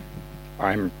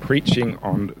I'm preaching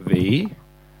on the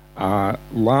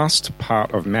last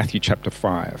part of Matthew chapter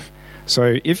 5.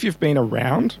 So if you've been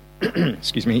around,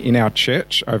 in our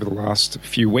church over the last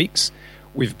few weeks,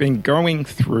 we've been going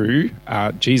through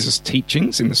Jesus'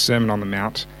 teachings in the Sermon on the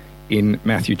Mount in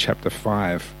Matthew chapter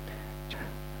 5.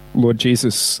 Lord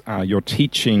Jesus, your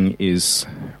teaching is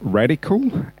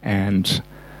radical and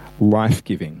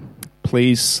life-giving.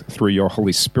 Please, through your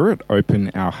Holy Spirit,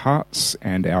 open our hearts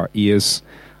and our ears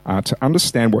to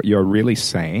understand what you're really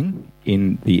saying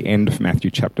in the end of Matthew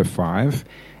chapter 5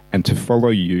 and to follow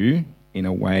you in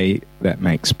a way that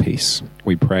makes peace.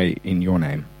 We pray in your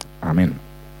name. Amen.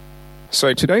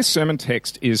 So today's sermon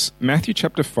text is Matthew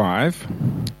chapter 5,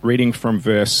 reading from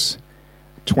verse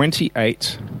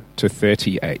 28 to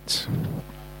 38.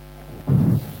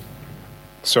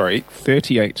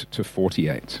 38 to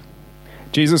 48.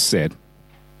 Jesus said,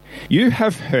 "You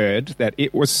have heard that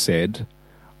it was said,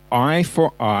 eye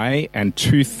for eye and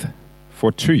tooth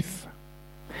for tooth.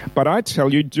 But I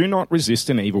tell you, do not resist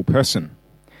an evil person.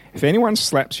 If anyone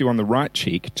slaps you on the right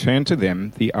cheek, turn to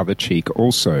them the other cheek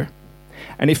also.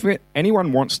 And if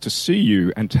anyone wants to sue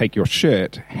you and take your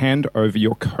shirt, hand over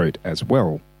your coat as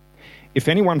well. If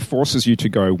anyone forces you to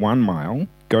go 1 mile,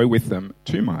 go with them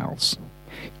 2 miles.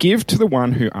 Give to the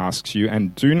one who asks you,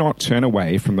 and do not turn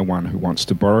away from the one who wants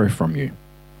to borrow from you.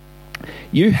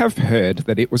 You have heard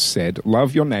that it was said,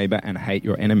 love your neighbor and hate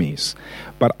your enemies.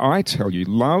 But I tell you,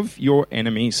 love your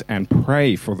enemies and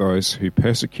pray for those who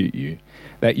persecute you,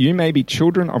 that you may be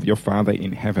children of your Father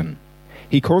in heaven.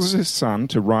 He causes his sun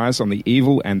to rise on the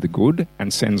evil and the good,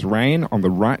 and sends rain on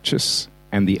the righteous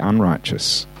and the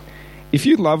unrighteous. If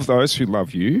you love those who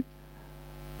love you,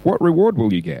 what reward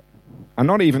will you get? Are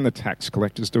not even the tax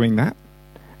collectors doing that?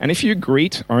 And if you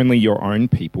greet only your own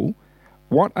people,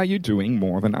 what are you doing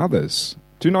more than others?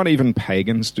 Do not even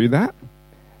pagans do that?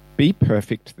 Be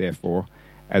perfect, therefore,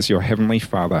 as your heavenly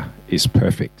Father is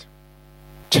perfect."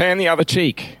 Turn the other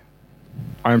cheek.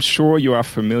 I'm sure you are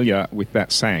familiar with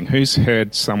that saying. Who's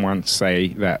heard someone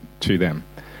say that to them?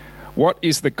 What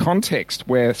is the context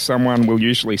where someone will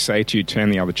usually say to you, turn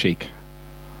the other cheek?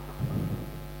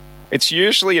 It's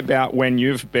usually about when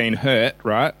you've been hurt,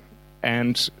 right?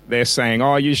 And they're saying,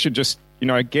 oh, you should just,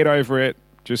 get over it.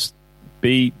 Just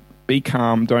be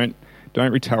calm. Don't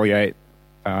retaliate.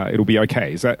 It'll be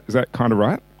okay. Is that kind of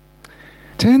right?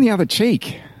 Turn the other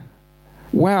cheek.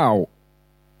 Wow.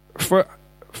 For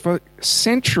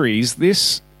centuries,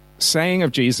 this saying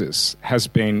of Jesus has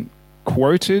been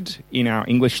quoted in our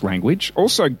English language.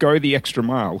 Also, go the extra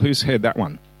mile. Who's heard that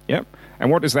one? Yep. And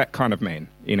what does that kind of mean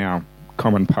in our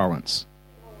common parlance?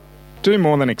 Do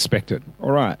more than expected.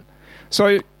 All right.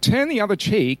 So turn the other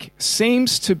cheek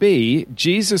seems to be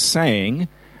Jesus saying,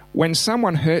 when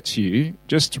someone hurts you,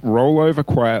 just roll over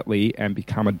quietly and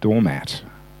become a doormat.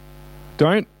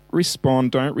 Don't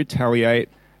respond, don't retaliate,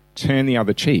 turn the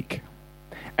other cheek.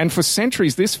 And for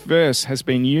centuries, this verse has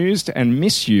been used and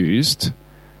misused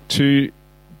to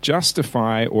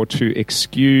justify or to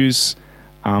excuse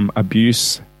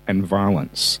abuse and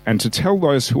violence, and to tell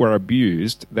those who are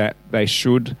abused that they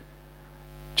should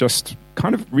just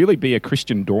kind of really be a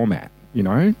Christian doormat,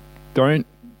 Don't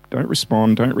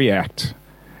respond, don't react.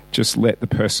 Just let the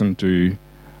person do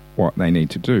what they need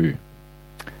to do.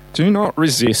 Do not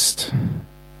resist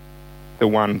the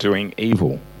one doing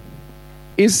evil.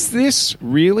 Is this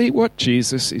really what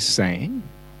Jesus is saying?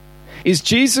 Is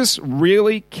Jesus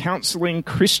really counseling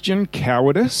Christian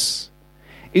cowardice?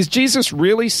 Is Jesus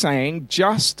really saying,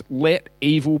 just let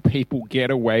evil people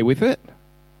get away with it?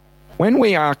 When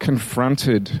we are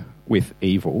confronted with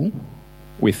evil,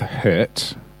 with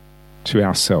hurt to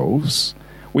ourselves,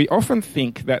 we often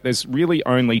think that there's really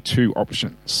only 2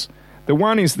 options. The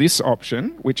one is this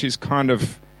option, which is kind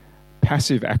of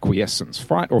passive acquiescence,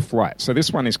 fight or flight. So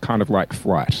this one is kind of like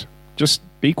flight. Just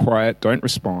be quiet, don't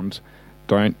respond,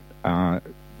 don't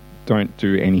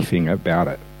do anything about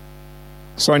it.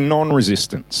 So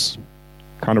non-resistance,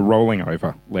 kind of rolling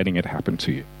over, letting it happen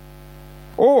to you.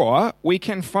 Or we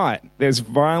can fight. There's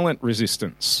violent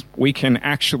resistance. We can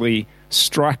actually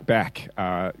strike back,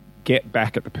 get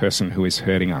back at the person who is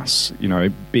hurting us.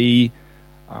 Be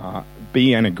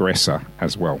an aggressor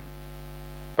as well.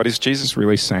 But is Jesus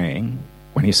really saying,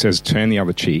 when he says turn the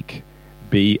other cheek,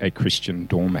 be a Christian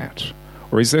doormat?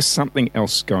 Or is there something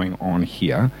else going on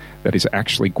here that is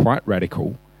actually quite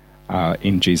radical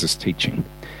in Jesus' teaching?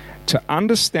 To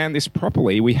understand this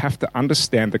properly, we have to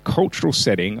understand the cultural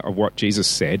setting of what Jesus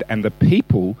said and the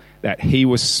people that he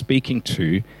was speaking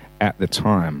to at the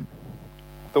time.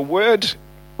 The word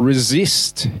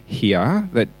resist here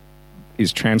that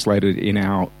is translated in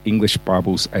our English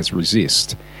Bibles as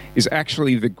resist, is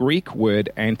actually the Greek word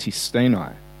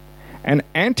antisthenai. And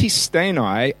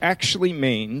antisthenai actually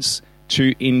means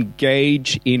to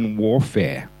engage in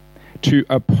warfare, to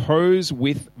oppose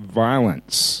with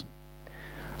violence.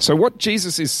 So what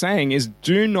Jesus is saying is,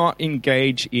 do not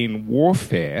engage in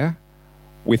warfare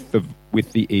with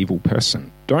the evil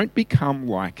person. Don't become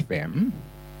like them.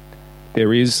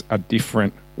 There is a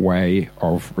different way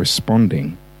of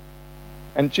responding.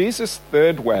 And Jesus'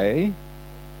 third way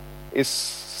is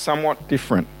somewhat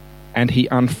different, and he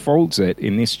unfolds it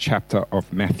in this chapter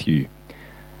of Matthew.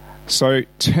 So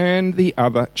turn the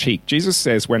other cheek. Jesus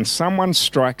says, when someone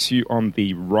strikes you on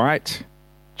the right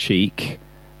cheek,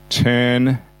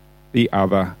 turn the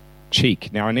other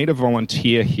cheek. Now, I need a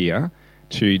volunteer here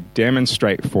to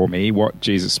demonstrate for me what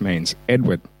Jesus means.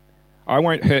 Edward, I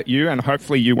won't hurt you, and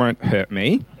hopefully you won't hurt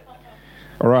me.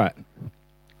 All right.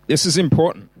 This is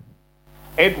important.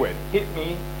 Edward, hit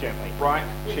me gently. Right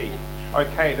cheek.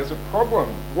 Okay, there's a problem.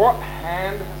 What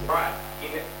hand has right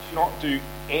in it to not do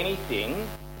anything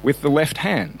with the left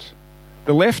hand?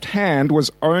 The left hand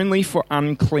was only for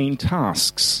unclean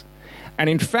tasks. And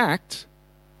in fact,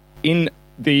 in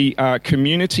the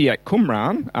community at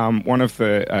Qumran, one of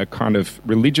the kind of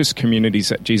religious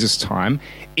communities at Jesus' time,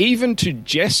 even to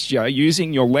gesture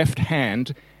using your left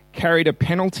hand carried a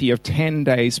penalty of 10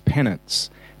 days penance.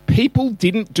 People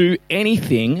didn't do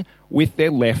anything with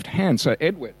their left hand. So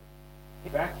Edward,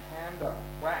 backhander,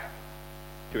 whack.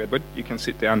 You, Edward, you can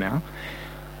sit down now.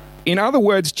 In other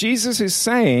words, Jesus is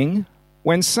saying,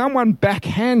 when someone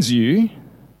backhands you,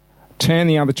 turn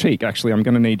the other cheek. Actually, I'm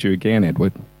going to need you again,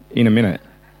 Edward, in a minute.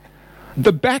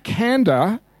 The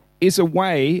backhander is a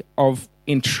way of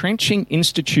entrenching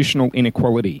institutional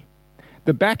inequality.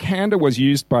 The backhander was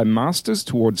used by masters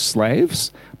towards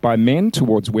slaves, by men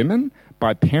towards women,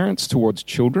 by parents towards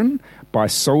children, by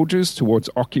soldiers towards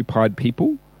occupied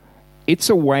people. It's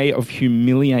a way of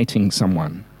humiliating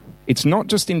someone. It's not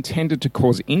just intended to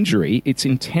cause injury, it's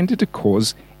intended to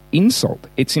cause insult.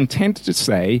 It's intended to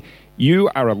say, you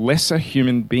are a lesser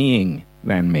human being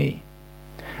than me.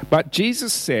 But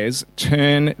Jesus says,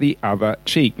 turn the other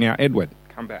cheek. Now, Edward,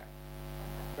 come back.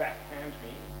 Backhand me.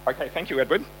 Okay, thank you,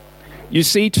 Edward. You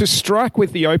see, to strike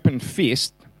with the open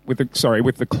fist, with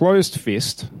the closed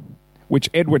fist, which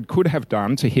Edward could have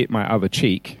done to hit my other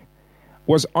cheek,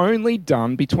 was only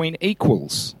done between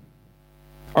equals.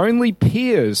 Only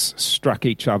peers struck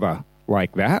each other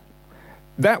like that.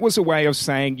 That was a way of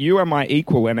saying, you are my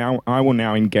equal and I will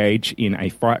now engage in a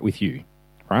fight with you,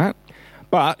 right?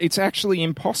 But it's actually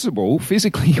impossible,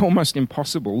 physically almost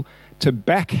impossible, to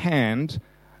backhand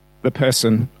the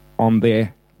person on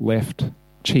their left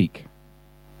cheek.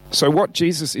 So what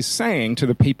Jesus is saying to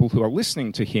the people who are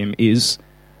listening to him is,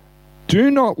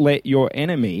 do not let your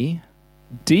enemy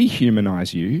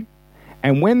dehumanize you,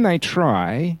 and when they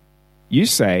try, you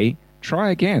say, try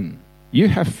again. You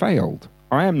have failed.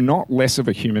 I am not less of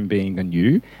a human being than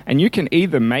you, and you can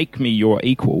either make me your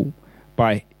equal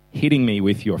by hitting me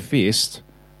with your fist,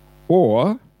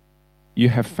 or you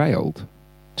have failed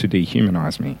to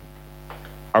dehumanize me.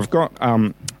 I've got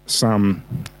some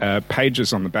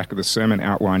pages on the back of the sermon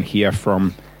outline here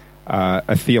from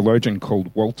a theologian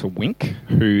called Walter Wink,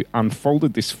 who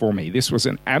unfolded this for me. This was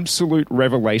an absolute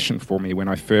revelation for me when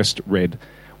I first read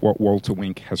what Walter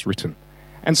Wink has written.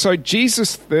 And so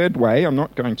Jesus' third way, I'm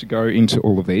not going to go into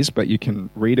all of these, but you can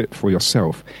read it for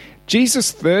yourself.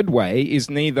 Jesus' third way is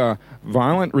neither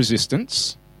violent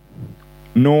resistance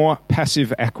nor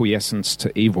passive acquiescence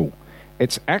to evil.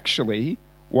 It's actually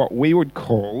what we would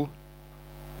call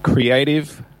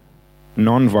creative,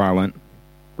 non-violent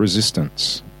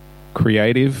resistance.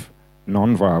 Creative,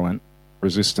 non-violent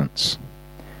resistance.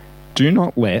 Do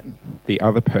not let the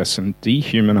other person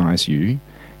dehumanize you.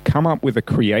 Come up with a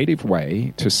creative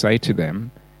way to say to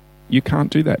them, you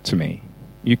can't do that to me.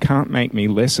 You can't make me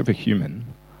less of a human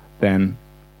than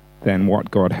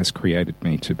what God has created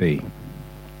me to be.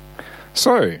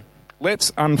 So,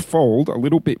 let's unfold a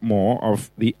little bit more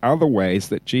of the other ways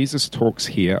that Jesus talks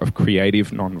here of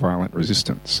creative, non-violent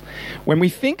resistance. When we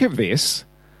think of this,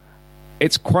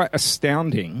 it's quite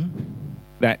astounding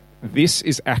that this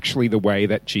is actually the way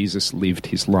that Jesus lived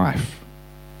his life.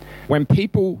 When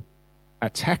people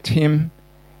attacked him,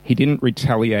 he didn't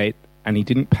retaliate and he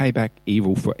didn't pay back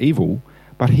evil for evil,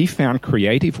 but he found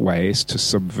creative ways to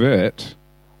subvert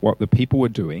what the people were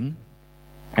doing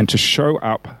and to show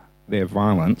up their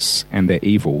violence and their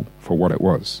evil for what it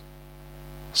was.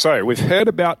 So, we've heard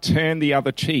about turn the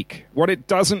other cheek. What it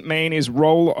doesn't mean is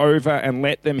roll over and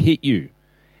let them hit you.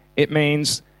 It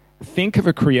means think of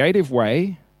a creative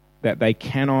way that they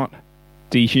cannot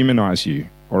dehumanize you,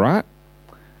 all right?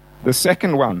 The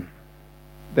second one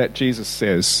that Jesus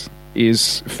says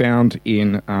is found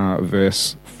in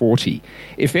verse 40.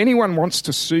 If anyone wants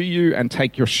to sue you and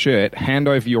take your shirt, hand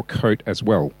over your coat as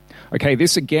well. Okay,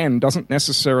 this again doesn't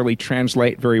necessarily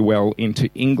translate very well into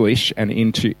English and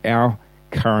into our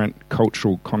current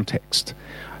cultural context.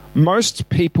 Most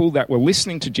people that were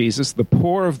listening to Jesus, the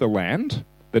poor of the land,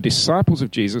 the disciples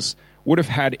of Jesus, would have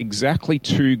had exactly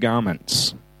two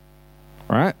garments.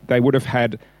 Right? They would have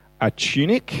had a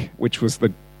tunic, which was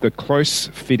the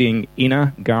close-fitting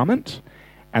inner garment,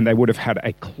 and they would have had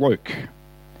a cloak,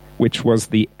 which was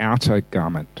the outer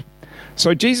garment.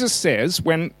 So Jesus says,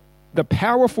 when the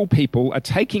powerful people are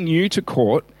taking you to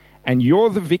court and you're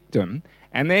the victim,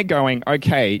 and they're going,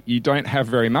 okay, you don't have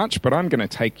very much, but I'm going to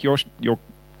take your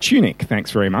tunic,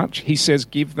 thanks very much. He says,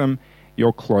 give them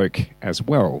your cloak as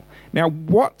well. Now,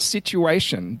 what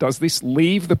situation does this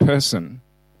leave the person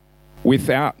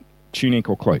without tunic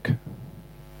or cloak?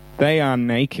 They are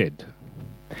naked.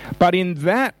 But in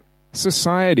that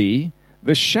society,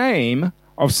 the shame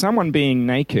of someone being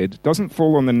naked doesn't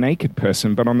fall on the naked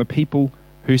person, but on the people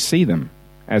who see them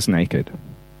as naked.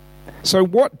 So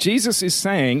what Jesus is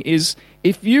saying is,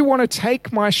 if you want to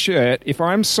take my shirt, if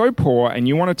I'm so poor and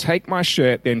you want to take my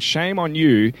shirt, then shame on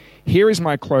you. Here is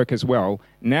my cloak as well.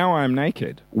 Now I'm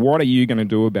naked. What are you going to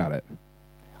do about it?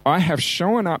 I have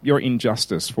shown up your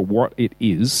injustice for what it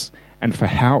is and for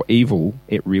how evil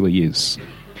it really is.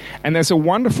 And there's a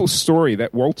wonderful story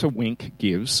that Walter Wink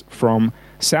gives from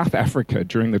South Africa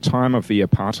during the time of the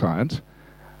apartheid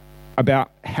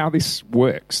about how this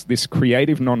works, this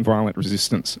creative nonviolent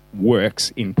resistance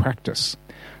works in practice.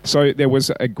 So there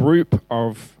was a group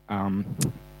of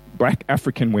black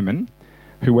African women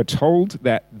who were told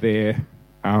that their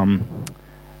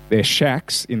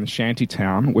shacks in the shanty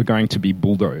town were going to be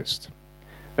bulldozed.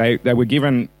 They were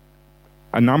given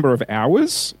a number of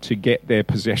hours to get their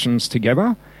possessions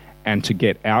together and to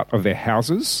get out of their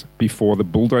houses before the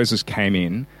bulldozers came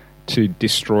in to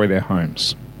destroy their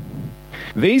homes.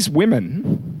 These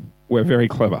women were very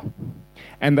clever,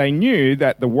 and they knew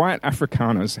that the white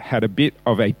Afrikaners had a bit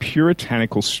of a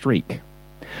puritanical streak.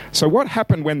 So what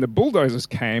happened when the bulldozers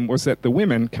came was that the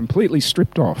women completely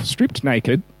stripped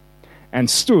naked, and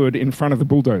stood in front of the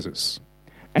bulldozers.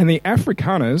 And the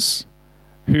Afrikaners,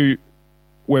 who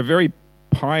were very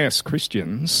pious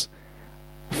Christians,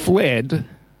 fled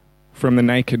from the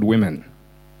naked women.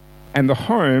 And the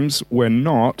homes were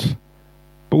not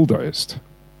bulldozed.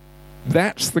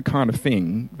 That's the kind of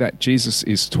thing that Jesus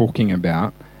is talking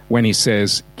about when he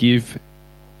says, give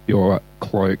your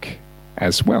cloak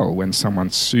as well when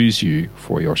someone sues you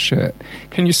for your shirt.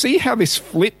 Can you see how this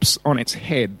flips on its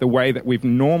head the way that we've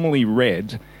normally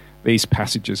read these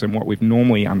passages and what we've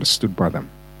normally understood by them?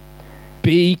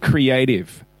 Be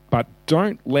creative, but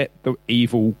don't let the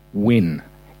evil win.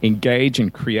 Engage in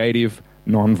creative,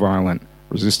 non-violent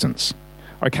resistance.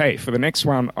 Okay, for the next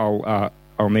one, I'll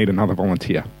need another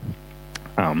volunteer.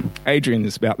 Adrian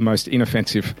is about the most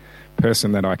inoffensive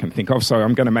person that I can think of, so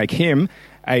I'm going to make him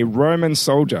a Roman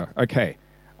soldier. Okay.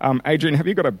 Adrian, have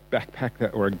you got a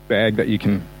backpack or a bag that you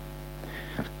can...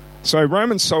 So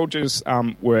Roman soldiers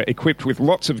were equipped with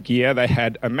lots of gear. They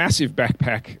had a massive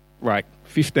backpack, like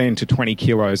 15 to 20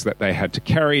 kilos that they had to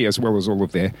carry, as well as all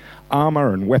of their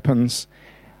armour and weapons.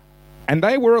 And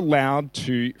they were allowed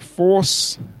to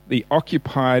force the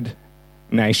occupied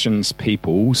nations'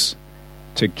 peoples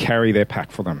to carry their pack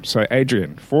for them. So,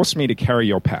 Adrian, force me to carry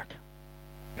your pack.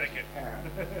 Take it.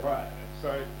 Right.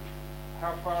 So,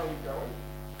 how far are we going?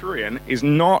 Centurion is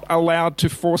not allowed to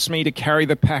force me to carry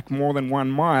the pack more than 1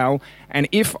 mile, and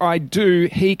if I do,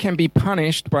 he can be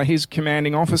punished by his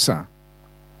commanding officer.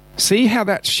 See how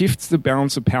that shifts the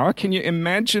balance of power? Can you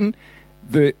imagine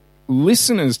the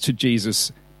listeners to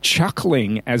Jesus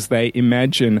chuckling as they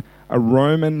imagine a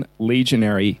Roman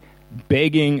legionary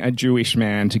begging a Jewish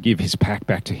man to give his pack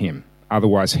back to him?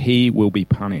 Otherwise, he will be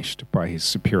punished by his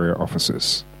superior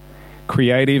officers.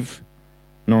 Creative,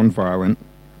 non-violent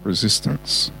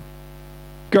resistance.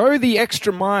 Go the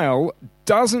extra mile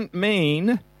doesn't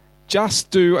mean just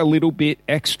do a little bit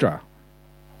extra.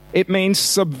 It means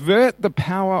subvert the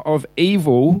power of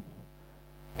evil,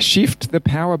 shift the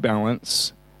power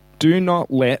balance, do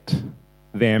not let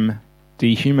them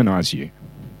dehumanize you.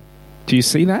 Do you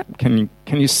see that? Can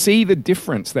you see the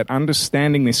difference that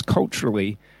understanding this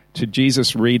culturally to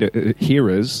Jesus'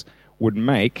 hearers would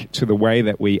make to the way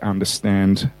that we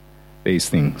understand these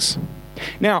things?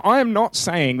 Now, I am not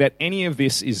saying that any of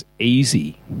this is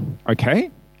easy, okay?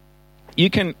 You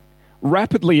can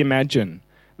rapidly imagine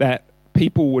that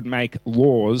people would make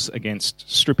laws against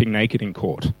stripping naked in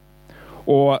court,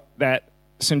 or that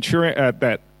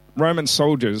Roman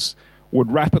soldiers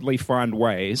would rapidly find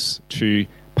ways to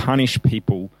punish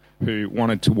people who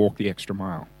wanted to walk the extra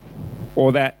mile.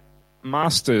 Or that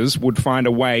masters would find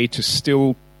a way to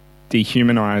still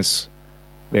dehumanize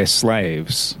their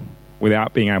slaves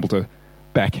without being able to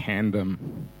backhand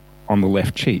them on the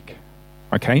left cheek.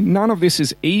 Okay? None of this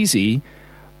is easy,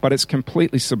 but it's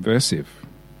completely subversive.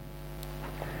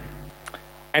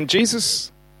 And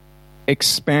Jesus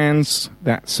expands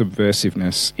that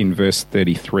subversiveness in verse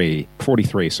 43,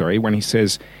 when he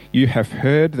says, "You have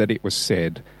heard that it was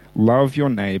said, love your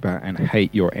neighbor and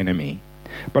hate your enemy.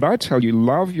 But I tell you,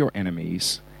 love your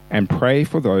enemies and pray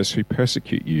for those who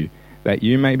persecute you, that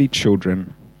you may be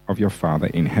children of your Father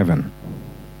in heaven."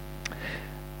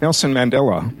 Nelson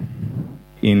Mandela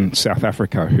in South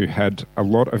Africa, who had a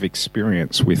lot of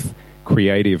experience with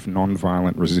creative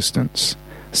non-violent resistance,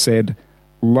 said,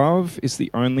 "Love is the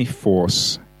only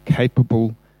force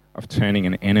capable of turning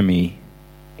an enemy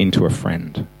into a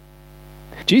friend."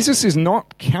 Jesus is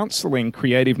not counseling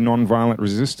creative non-violent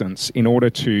resistance in order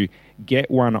to get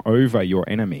one over your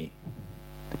enemy,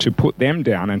 to put them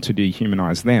down and to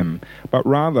dehumanize them, but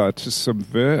rather to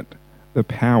subvert the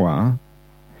power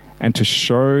and to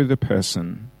show the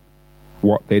person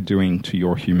what they're doing to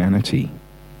your humanity.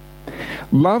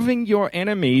 Loving your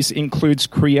enemies includes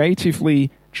creatively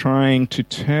trying to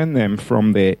turn them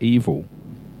from their evil.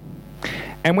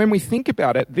 And when we think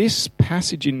about it, this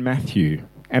passage in Matthew,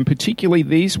 and particularly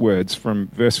these words from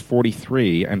verse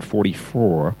 43 and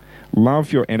 44,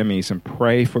 love your enemies and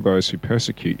pray for those who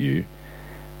persecute you,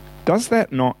 does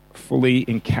that not fully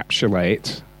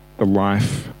encapsulate the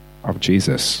life of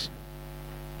Jesus?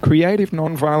 Creative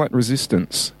non-violent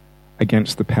resistance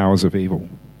against the powers of evil.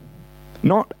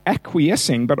 Not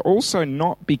acquiescing, but also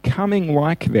not becoming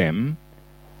like them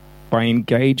by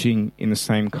engaging in the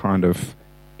same kind of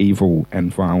evil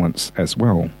and violence as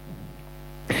well.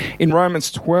 In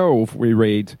Romans 12, we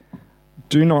read,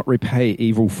 "Do not repay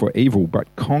evil for evil,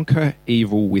 but conquer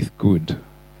evil with good."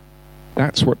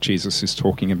 That's what Jesus is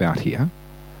talking about here,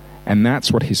 and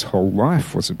that's what his whole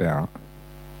life was about.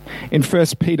 In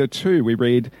 1 Peter 2, we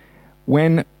read,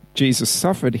 "When Jesus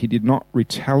suffered, he did not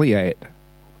retaliate,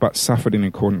 but suffered in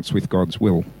accordance with God's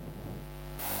will."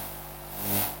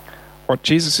 What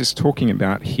Jesus is talking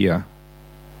about here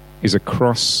is a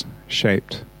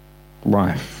cross-shaped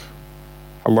life.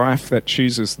 A life that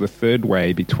chooses the third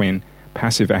way between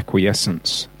passive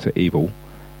acquiescence to evil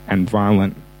and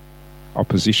violent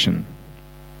opposition,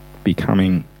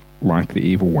 becoming like the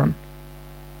evil one.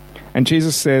 And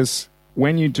Jesus says,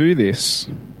 when you do this,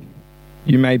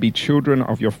 you may be children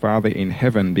of your Father in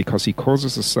heaven, because he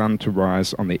causes the sun to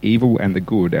rise on the evil and the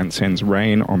good and sends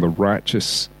rain on the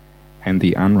righteous and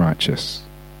the unrighteous.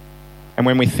 And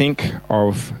when we think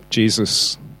of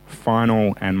Jesus'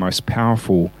 final and most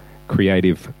powerful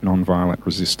creative non-violent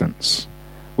resistance,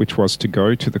 which was to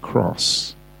go to the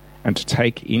cross and to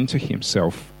take into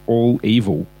himself all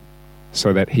evil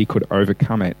so that he could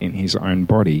overcome it in his own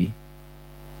body,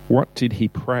 what did he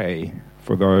pray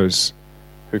for those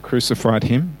who crucified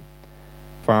him?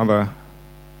 "Father,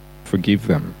 forgive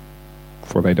them,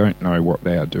 for they don't know what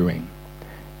they are doing."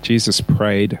 Jesus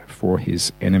prayed for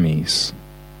his enemies.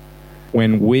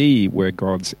 When we were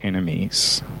God's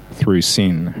enemies through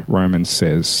sin, Romans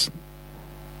says,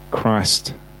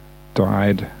 Christ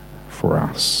died for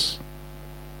us.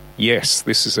 Yes,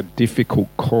 this is a difficult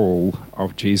call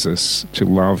of Jesus to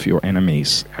love your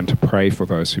enemies and to pray for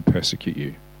those who persecute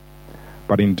you.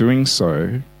 But in doing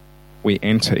so, we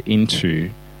enter into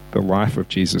the life of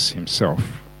Jesus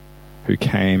himself, who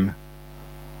came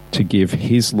to give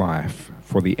his life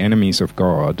for the enemies of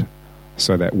God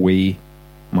so that we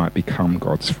might become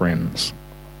God's friends.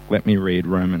 Let me read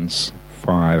Romans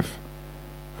 5,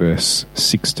 verse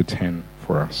 6 to 10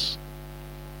 for us.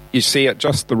 "You see, at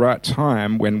just the right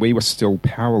time, when we were still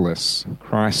powerless,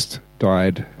 Christ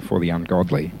died for the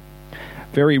ungodly.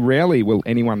 Very rarely will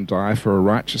anyone die for a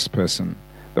righteous person,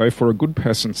 though for a good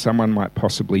person someone might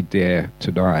possibly dare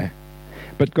to die.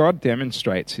 But God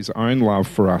demonstrates his own love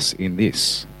for us in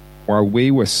this: while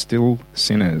we were still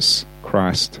sinners,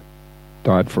 Christ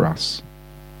died for us.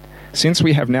 Since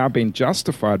we have now been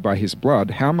justified by his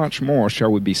blood, how much more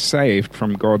shall we be saved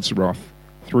from God's wrath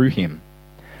through him?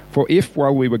 For if,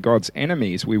 while we were God's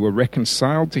enemies, we were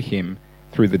reconciled to him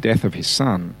through the death of his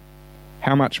Son,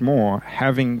 how much more,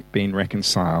 having been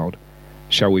reconciled,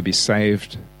 shall we be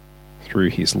saved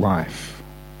through his life?"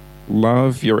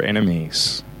 Love your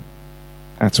enemies.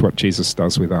 That's what Jesus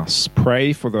does with us.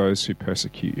 Pray for those who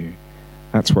persecute you.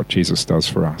 That's what Jesus does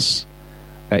for us.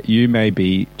 That you may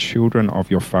be children of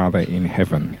your Father in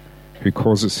heaven, who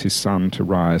causes his sun to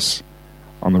rise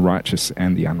on the righteous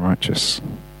and the unrighteous.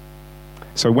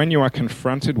 So when you are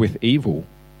confronted with evil,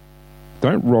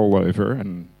 don't roll over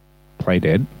and play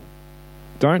dead.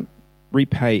 Don't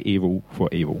repay evil for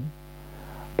evil,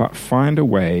 but find a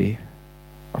way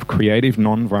of creative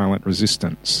non-violent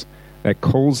resistance that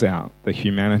calls out the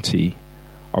humanity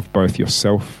of both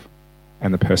yourself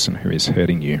and the person who is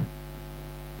hurting you.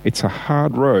 It's a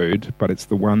hard road, but it's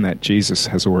the one that Jesus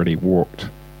has already walked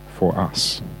for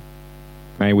us.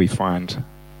 May we find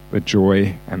the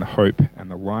joy and the hope and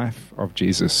the life of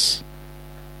Jesus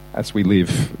as we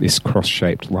live this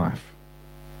cross-shaped life.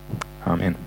 Amen.